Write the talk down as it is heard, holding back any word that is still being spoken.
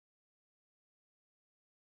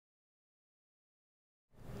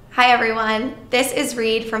Hi everyone, this is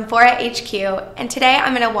Reed from Fora HQ, and today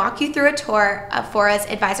I'm going to walk you through a tour of Fora's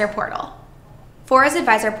Advisor Portal. Fora's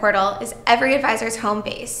Advisor Portal is every advisor's home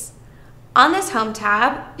base. On this Home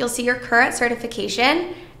tab, you'll see your current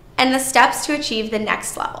certification and the steps to achieve the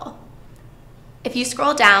next level. If you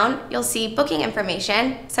scroll down, you'll see booking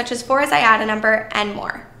information, such as Fora's IATA number and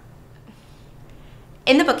more.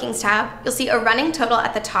 In the Bookings tab, you'll see a running total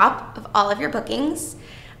at the top of all of your bookings.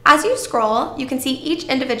 As you scroll, you can see each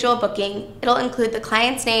individual booking. It'll include the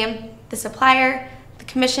client's name, the supplier, the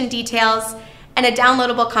commission details, and a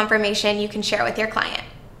downloadable confirmation you can share with your client.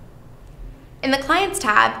 In the Clients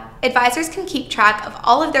tab, advisors can keep track of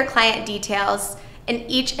all of their client details in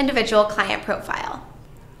each individual client profile.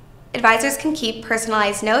 Advisors can keep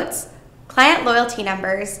personalized notes, client loyalty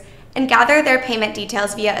numbers, and gather their payment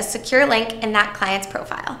details via a secure link in that client's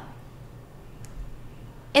profile.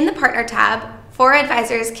 In the Partner tab, Fora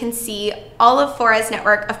advisors can see all of Fora's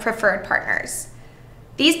network of preferred partners.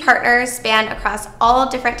 These partners span across all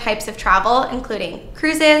different types of travel, including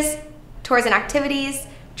cruises, tours and activities,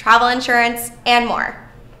 travel insurance, and more.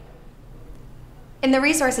 In the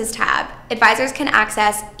Resources tab, advisors can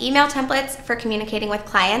access email templates for communicating with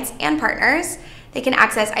clients and partners. They can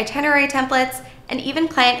access itinerary templates and even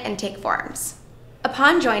client intake forms.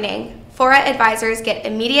 Upon joining, Fora advisors get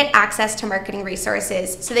immediate access to marketing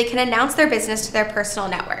resources so they can announce their business to their personal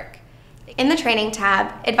network. In the Training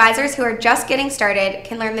tab, advisors who are just getting started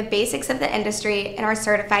can learn the basics of the industry in our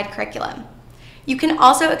certified curriculum. You can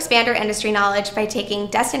also expand your industry knowledge by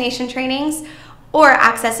taking destination trainings or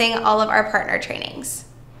accessing all of our partner trainings.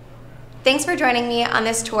 Thanks for joining me on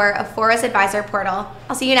this tour of Fora's Advisor Portal.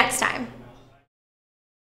 I'll see you next time.